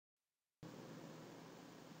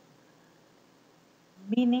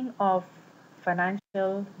Meaning of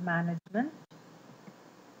financial management.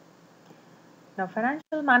 Now,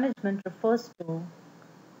 financial management refers to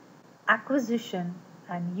acquisition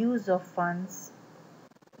and use of funds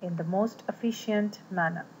in the most efficient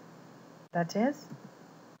manner. That is,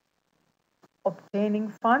 obtaining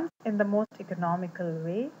funds in the most economical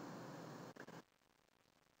way,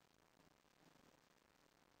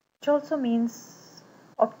 which also means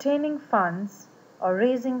obtaining funds or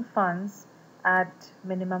raising funds at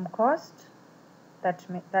minimum cost.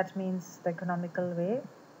 That means the economical way.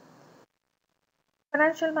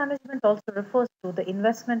 Financial management also refers to the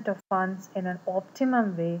investment of funds in an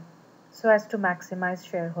optimum way so as to maximize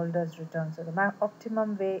shareholders' return. So the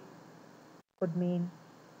optimum way could mean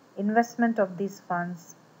investment of these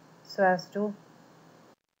funds so as to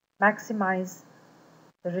maximize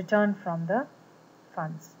the return from the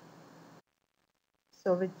funds.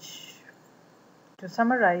 So to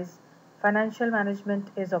summarize, financial management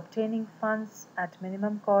is obtaining funds at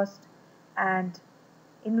minimum cost and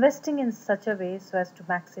investing in such a way so as to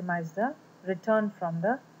maximize the return from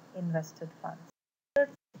the invested funds.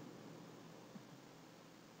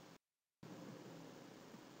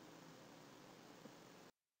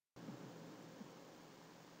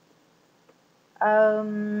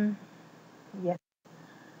 Yes,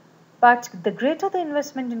 but the greater the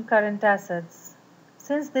investment in current assets,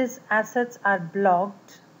 since these assets are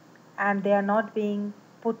blocked and they are not being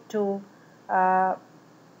put to, they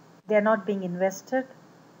are not being invested,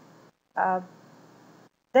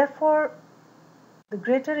 therefore, the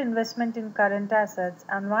greater investment in current assets,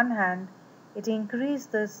 on one hand, it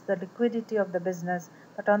increases the liquidity of the business,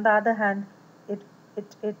 but on the other hand, it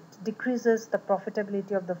decreases the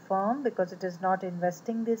profitability of the firm because it is not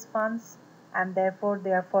investing these funds and therefore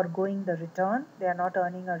they are foregoing the return. They are not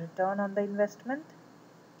earning a return on the investment.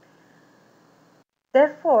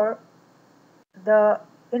 Therefore, the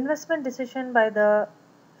investment decision by the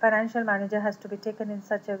financial manager has to be taken in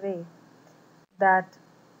such a way that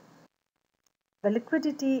the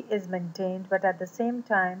liquidity is maintained, but at the same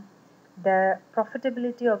time, the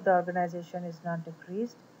profitability of the organization is not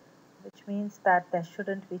decreased, which means that there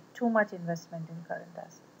shouldn't be too much investment in current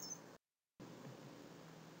assets.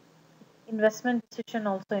 Investment decision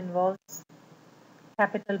also involves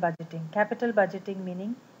capital budgeting. Capital budgeting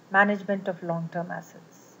meaning management of long-term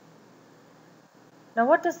assets. Now,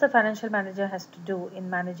 what does the financial manager has to do in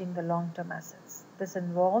managing the long-term assets? This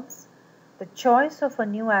involves the choice of a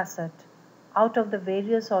new asset out of the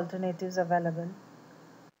various alternatives available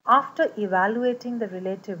after evaluating the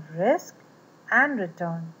relative risk and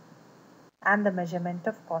return and the measurement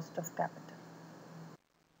of cost of capital.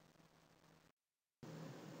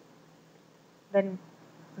 Then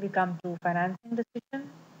we come to financing decision.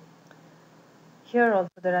 Here also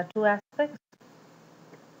there are two aspects.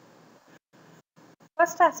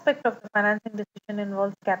 First aspect of the financing decision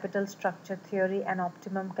involves capital structure theory and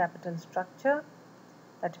optimum capital structure.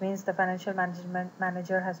 That means the financial management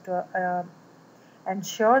manager has to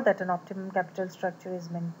ensure that an optimum capital structure is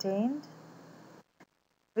maintained,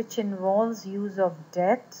 which involves use of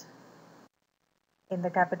debt in the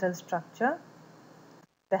capital structure.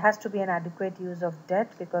 There has to be an adequate use of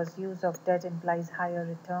debt because use of debt implies higher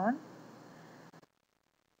return.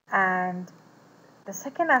 And the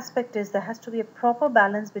second aspect is there has to be a proper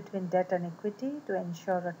balance between debt and equity to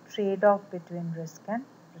ensure a trade-off between risk and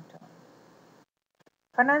return.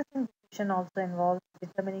 Financing decision also involves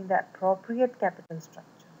determining the appropriate capital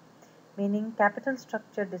structure, meaning capital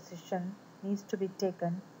structure decision needs to be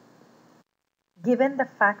taken given the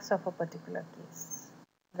facts of a particular case,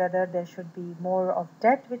 whether there should be more of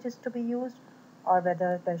debt which is to be used or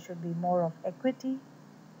whether there should be more of equity.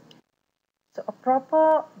 So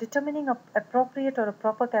determining an appropriate or a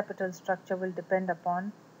proper capital structure will depend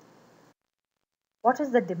upon what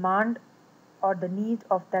is the demand or the need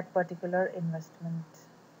of that particular investment,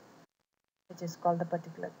 which is called the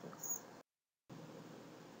particular case.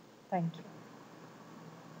 Thank you.